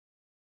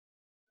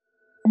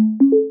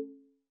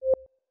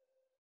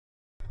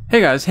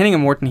Hey guys, Henning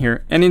and Morten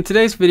here, and in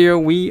today's video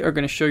we are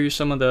going to show you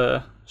some of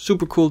the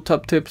super cool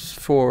top tips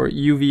for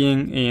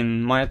UVing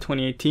in Maya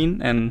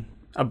 2018 and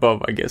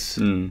above, I guess.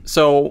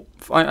 So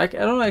I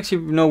don't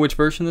actually know which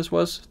version this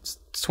was. It's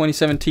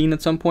 2017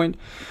 at some point.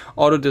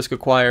 Autodesk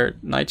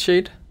acquired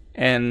Nightshade,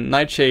 and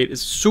Nightshade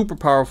is a super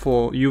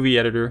powerful UV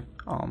editor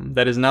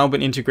that has now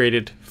been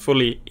integrated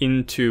fully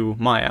into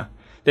Maya.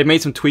 They've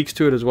made some tweaks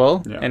to it as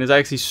well, and it's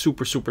actually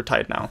super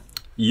tight now.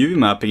 UV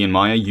mapping in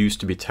Maya used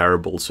to be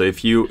terrible. So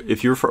if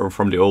you're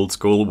from the old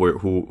school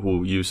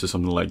who uses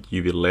something like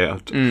UV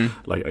layout,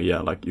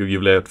 like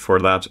UV layout for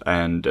that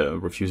and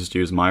refuses to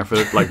use Maya for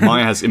it, like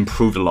Maya has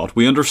improved a lot.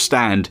 We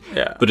understand,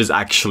 but it's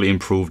actually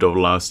improved over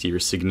the last year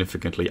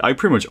significantly. I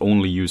pretty much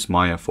only use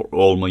Maya for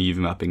all my UV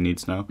mapping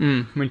needs now.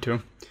 Me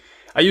too.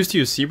 I used to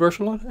use ZBrush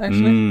a lot,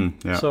 actually.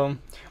 So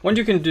what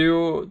you can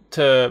do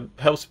to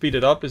help speed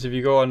it up is if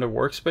you go under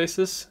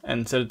workspaces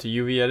and set it to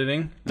UV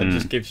editing, that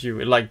just gives you,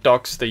 it like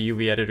docks the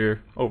UV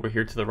editor over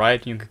here to the right,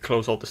 and you can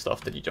close all the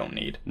stuff that you don't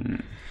need.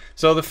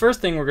 So the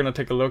first thing we're going to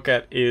take a look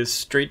at is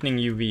straightening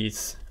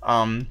UVs.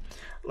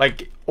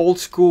 Like old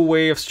school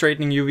way of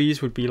straightening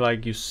UVs would be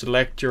like you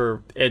select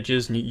your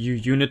edges and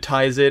you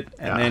unitize it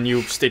and then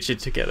you stitch it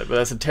together, but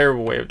that's a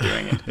terrible way of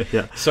doing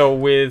it. So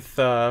with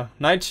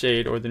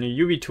Nightshade or the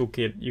new UV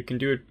toolkit, you can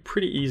do it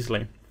pretty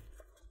easily.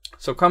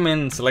 So come in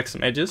and select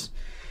some edges,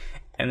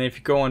 and if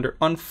you go under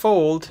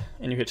unfold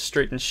and you hit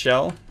straighten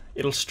shell,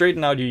 it'll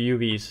straighten out your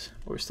UVs,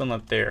 but we're still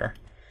not there.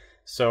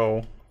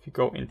 So if you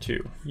go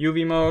into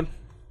UV mode,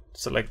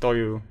 select all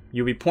your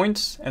UV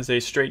points and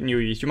say straighten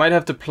UVs. You might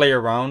have to play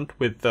around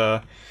with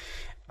the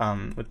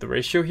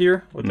ratio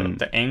here, with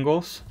the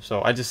angles.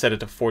 So I just set it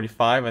to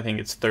 45. I think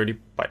it's 30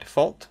 by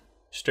default.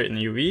 Straighten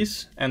the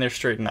UVs, and they're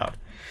straightened out.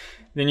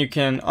 Then you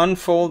can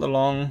unfold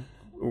along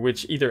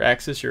which either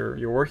axis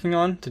you're working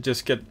on to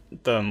just get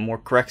the more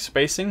correct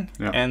spacing,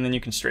 and then you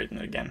can straighten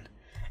it again.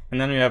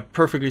 And then you have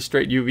perfectly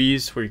straight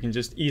UVs where you can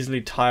just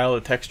easily tile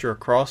the texture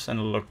across and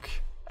it'll look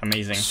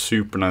amazing.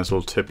 Super nice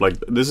little tip. Like,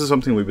 this is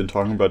something we've been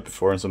talking about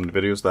before in some of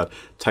the videos, that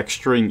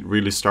texturing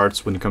really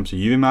starts when it comes to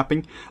UV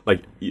mapping.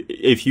 Like,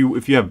 if you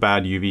have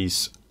bad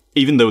UVs,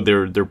 even though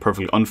they're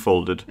perfectly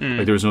unfolded,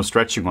 like there's no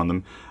stretching on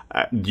them,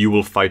 you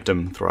will fight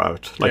them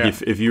throughout.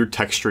 Like if you're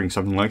texturing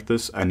something like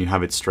this and you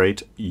have it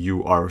straight,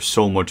 you are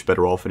so much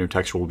better off, and your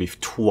texture will be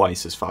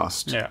twice as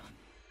fast.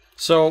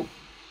 So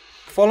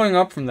following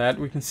up from that,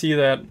 we can see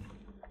that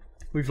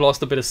we've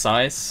lost a bit of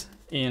size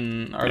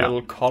in our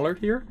little collar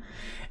here.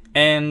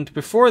 And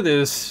before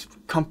this,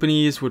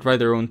 companies would write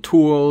their own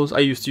tools. I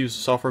used to use a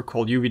software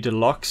called UV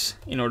Deluxe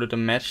in order to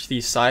match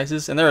these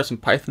sizes. And there are some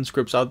Python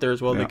scripts out there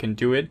as well that can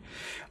do it.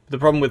 The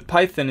problem with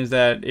Python is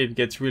that it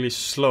gets really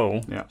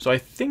slow. So I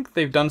think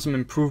they've done some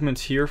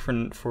improvements here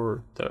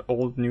for the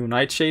old new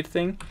Nightshade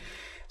thing.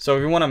 So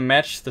if you want to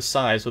match the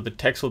size or the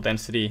texel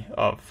density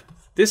of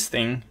this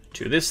thing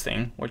to this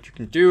thing, what you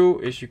can do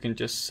is you can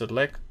just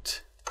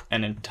select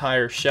an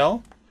entire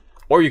shell,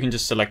 or you can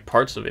just select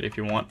parts of it if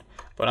you want.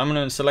 But I'm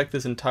going to select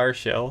this entire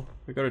shell.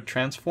 We go to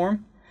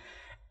transform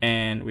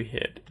and we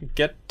hit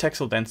get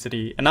texel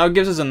density, and now it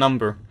gives us a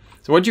number.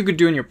 So what you could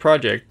do in your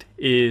project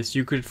is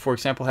you could, for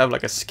example, have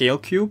like a scale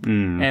cube,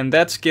 and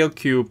that scale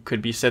cube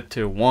could be set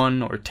to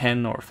 1 or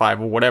 10 or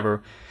 5 or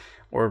whatever,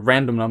 or a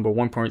random number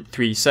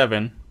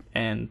 1.37,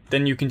 and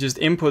then you can just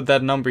input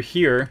that number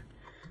here,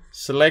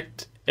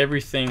 select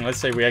everything. Let's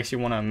say we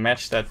actually want to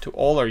match that to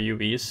all our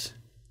UVs,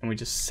 and we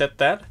just set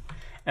that,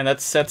 and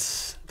that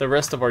sets the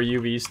rest of our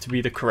UVs to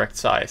be the correct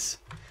size.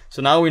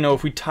 So now we know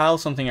if we tile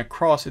something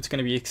across, it's going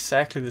to be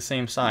exactly the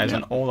same size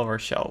on all of our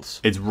shells.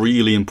 It's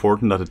really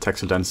important that the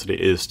texel density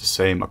is the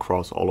same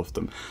across all of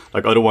them.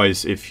 Like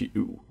otherwise,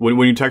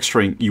 when you're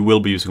texturing, you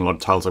will be using a lot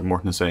of tiles, like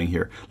Morten is saying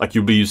here. Like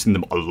you'll be using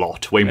them a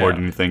lot, way more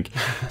than you think.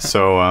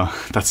 So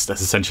that's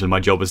essentially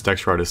my job as a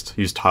texture artist,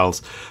 use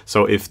tiles.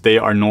 So if they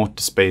are not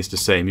spaced the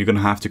same, you're going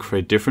to have to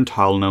create different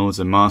tile nodes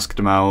and mask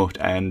them out,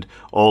 and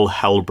all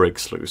hell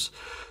breaks loose.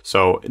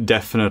 So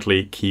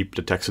definitely keep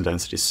the texel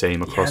density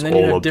same across all objects. And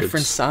then you have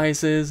different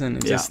sizes, and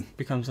it just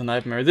becomes a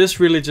nightmare. This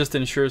really just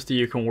ensures that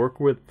you can work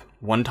with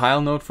one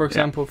tile node, for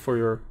example,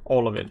 for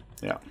all of it.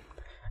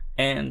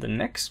 And the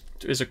next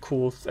is a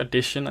cool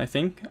addition, I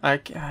think. I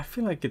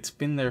feel like it's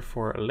been there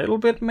for a little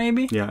bit,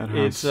 maybe. Yeah, it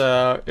has.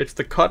 It's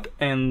the cut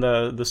and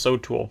the sew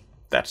tool.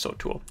 That sew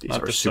tool. These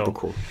are super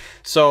cool.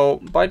 So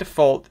by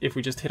default, if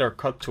we just hit our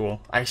cut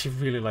tool, I actually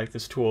really like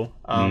this tool.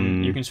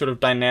 You can sort of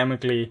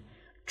dynamically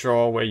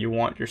draw where you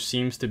want your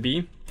seams to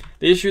be.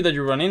 The issue that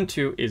you run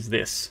into is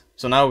this.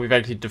 So now we've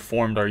actually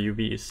deformed our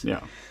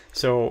UVs.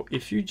 So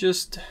if you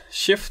just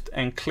shift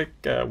and click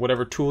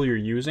whatever tool you're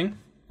using,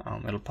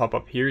 it'll pop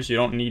up here. So you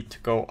don't need to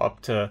go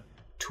up to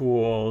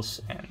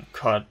tools and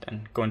cut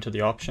and go into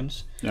the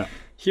options.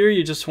 Here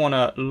you just want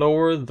to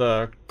lower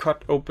the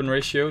cut open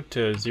ratio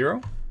to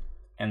 0.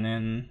 And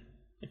then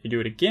if you do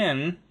it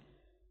again,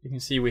 you can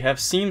see we have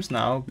seams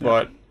now,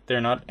 but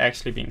they're not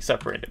actually being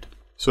separated.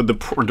 So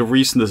the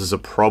reason this is a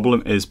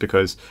problem is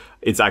because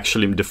it's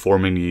actually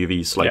deforming the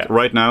UVs. Like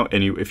right now,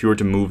 if you were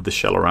to move the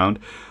shell around,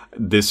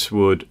 the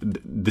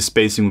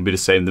spacing would be the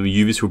same. The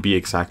UVs would be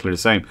exactly the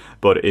same.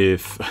 But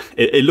if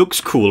it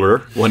looks cooler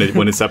when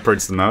it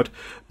separates them out,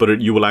 but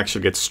you will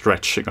actually get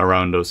stretching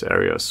around those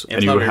areas.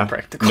 It's not very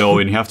practical. No,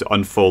 and you have to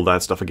unfold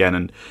that stuff again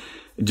and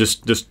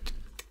just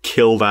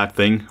kill that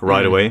thing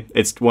right away.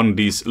 It's one of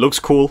these looks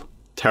cool.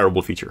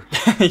 Terrible feature.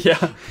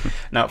 Yeah.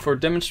 Now, for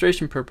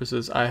demonstration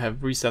purposes, I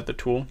have reset the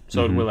tool,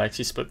 so it will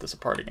actually split this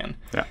apart again.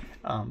 Yeah.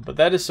 But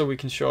that is so we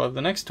can show off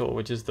the next tool,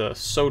 which is the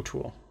sew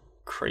tool.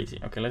 Crazy.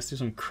 Okay, let's do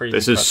some crazy.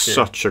 This is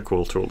such a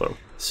cool tool, though.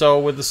 So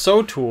with the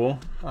sew tool,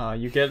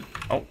 you get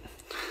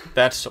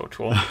that sew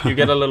tool. You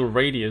get a little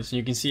radius, and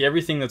you can see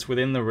everything that's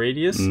within the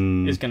radius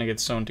is going to get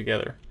sewn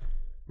together.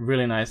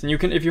 Really nice. And you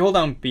can, if you hold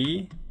down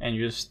B and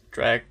you just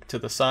drag to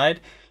the side,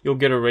 you'll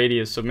get a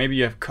radius. So maybe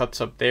you have cuts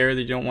up there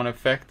that you don't want to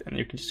affect, and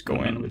you can just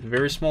go in with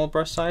very small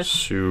brush size,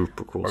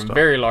 super cool stuff, or a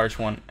very large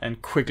one,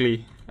 and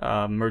quickly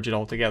merge it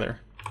all together.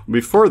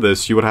 Before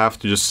this, you would have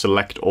to just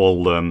select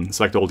all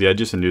the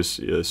edges and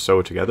just sew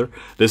it together.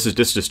 This is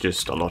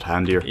just a lot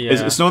handier. Yeah.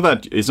 It's not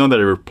that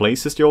it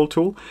replaces the old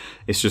tool.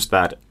 It's just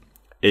that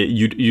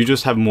you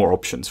just have more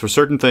options for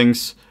certain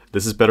things.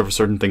 This is better for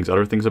certain things.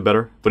 Other things are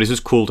better. But it's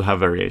just cool to have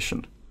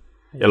variation.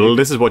 Yeah, well,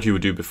 this is what you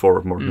would do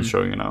before Morgan's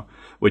showing you now,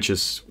 which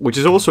is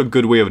also a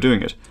good way of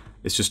doing it.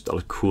 It's just a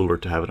lot cooler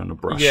to have it on a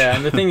brush. Yeah,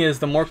 and the thing is,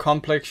 the more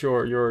complex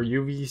your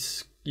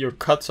UVs, your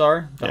cuts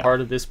are, the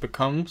harder this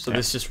becomes. So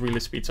this just really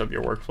speeds up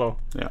your workflow.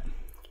 Yeah.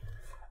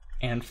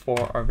 And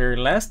for our very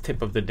last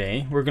tip of the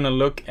day, we're gonna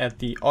look at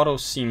the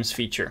Autoseams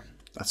feature.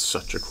 That's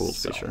such a cool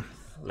feature.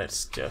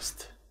 Let's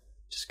just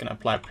gonna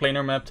apply a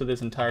planar map to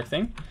this entire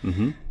thing,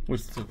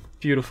 with the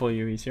beautiful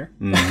UVs here.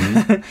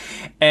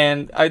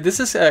 And this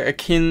is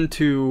akin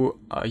to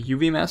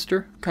UV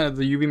master, kind of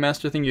the UV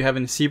master thing you have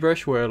in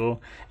ZBrush, where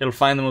it'll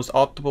find the most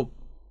optimal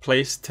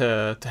place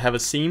to have a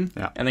seam,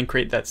 and then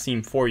create that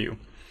seam for you.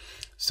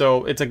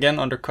 So it's again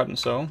under cut and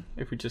sew.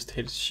 If we just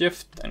hit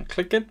shift and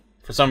click it,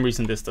 for some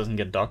reason this doesn't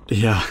get docked.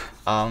 Yeah.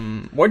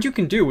 What you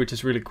can do, which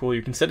is really cool,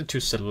 you can set it to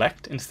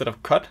select instead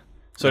of cut.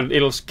 So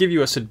it'll give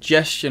you a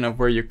suggestion of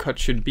where your cut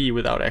should be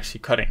without actually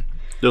cutting.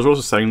 There's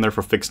also a setting there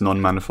for fixed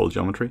non-manifold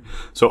geometry.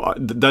 So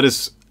that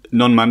is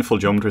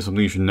non-manifold geometry is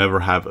something you should never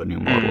have in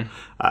your model.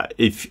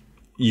 If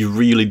you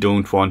really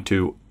don't want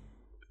to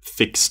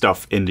fix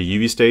stuff in the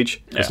UV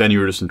stage, because then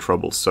you're just in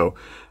trouble. So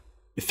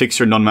fix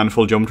your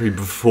non-manifold geometry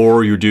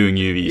before you're doing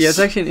UVs. Yeah, it's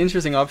actually an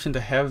interesting option to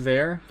have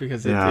there,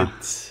 because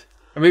it's...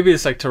 Or maybe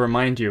it's like to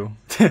remind you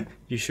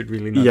you should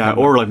really know. Yeah,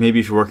 or like maybe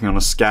if you're working on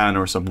a scan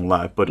or something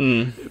like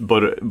that.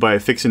 But by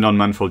fixing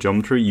non-manifold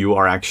geometry, you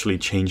are actually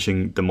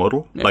changing the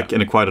model, like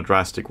in quite a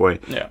drastic way.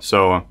 Yeah.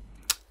 So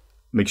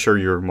make sure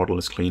your model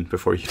is clean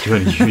before you do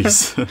any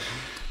UVs.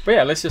 But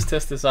yeah, let's just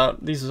test this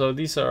out. These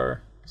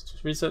are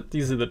reset.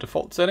 These are the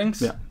default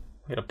settings. Yeah.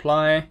 Hit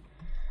apply,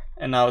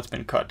 and now it's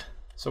been cut.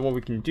 So what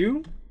we can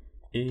do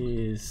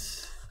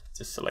is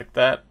just select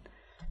that,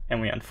 and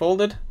we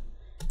unfold it.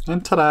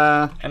 And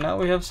ta-da! And now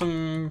we have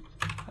some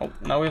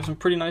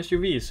pretty nice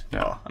UVs. Yeah.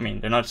 Well, I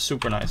mean, they're not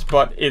super nice,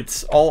 but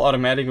it's all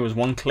automatic. It was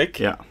one click.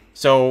 Yeah.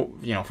 So,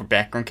 you know, for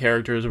background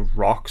characters or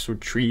rocks or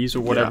trees or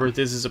whatever,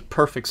 this is a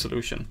perfect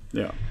solution.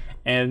 Yeah.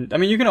 And I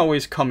mean, you can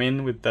always come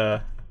in with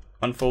the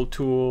unfold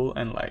tool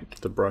and like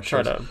the brushes.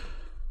 Try to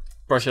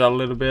brush it out a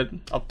little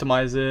bit,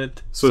 optimize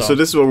it. So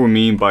this is what we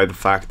mean by the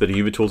fact that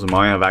UV tools in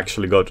Maya have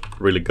actually got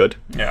really good.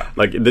 Yeah.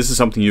 Like this is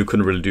something you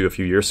couldn't really do a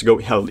few years ago.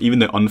 Hell, even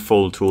the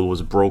unfold tool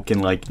was broken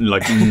like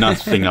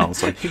nothing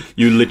else. Like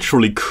you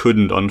literally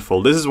couldn't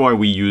unfold. This is why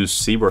we use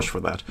ZBrush for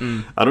that.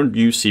 I don't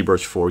use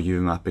ZBrush for UV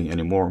mapping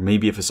anymore.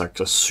 Maybe if it's like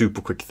a super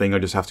quick thing I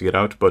just have to get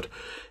out, but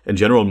in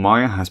general,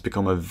 Maya has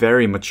become a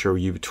very mature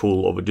UV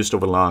tool over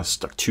the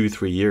last like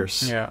 2-3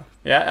 years. Yeah.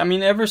 Yeah, I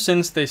mean, ever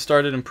since they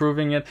started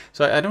improving it,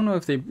 so I don't know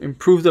if they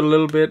improved it a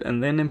little bit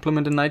and then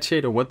implemented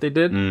Nightshade or what they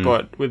did,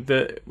 but with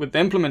the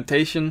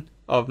implementation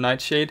of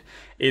Nightshade,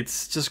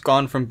 it's just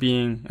gone from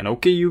being an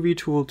okay UV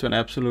tool to an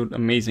absolute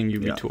amazing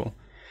UV tool.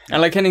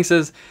 And like Henning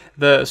says,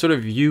 the sort of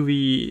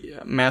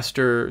UV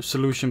master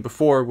solution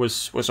before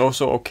was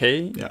also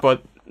okay,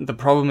 but the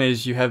problem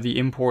is you have the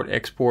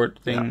import-export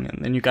thing,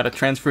 and then you got to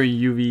transfer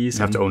your UVs.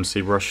 You have to own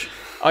ZBrush.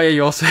 Oh yeah,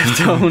 you also have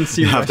to own ZBrush.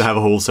 You have to have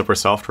a whole separate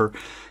software.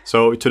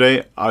 So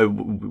today,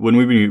 when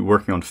we've been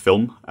working on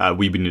film,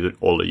 we've been using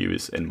all the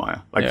UVs in Maya.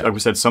 Like we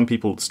said, some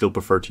people still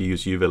prefer to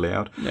use UV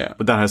layout,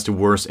 but that has the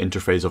worst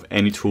interface of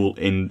any tool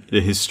in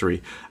the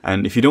history.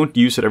 And if you don't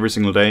use it every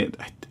single day,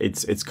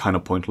 it's kind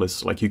of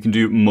pointless. Like you can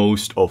do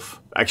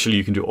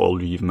you can do all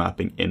the UV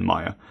mapping in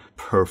Maya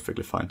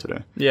perfectly fine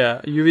today.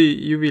 Yeah,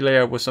 UV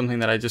layout was something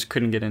that I just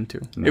couldn't get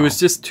into. No. It was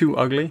just too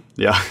ugly.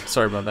 Yeah.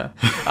 Sorry about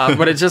that.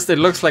 But it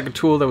looks like a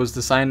tool that was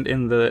designed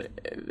in the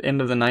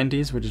end of the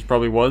 90s, which it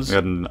probably was. Yeah,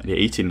 in the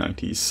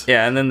 1890s.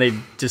 Yeah, and then they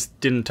just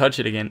didn't touch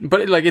it again.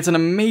 But it's an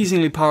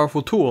amazingly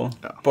powerful tool.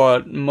 Yeah.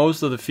 But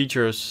most of the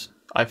features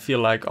I feel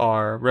like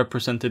are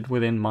represented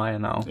within Maya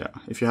now. Yeah,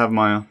 if you have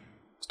Maya,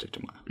 stick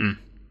to Maya.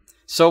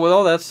 So with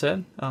all that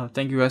said,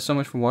 thank you guys so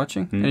much for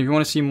watching. And if you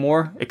want to see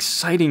more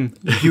exciting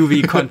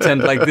UV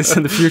content like this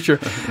in the future,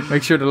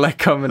 make sure to like,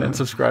 comment, and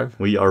subscribe.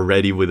 We are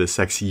ready with the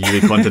sexy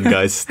UV content,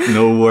 guys.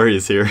 No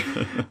worries here.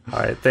 All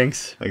right,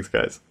 thanks. Thanks,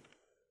 guys.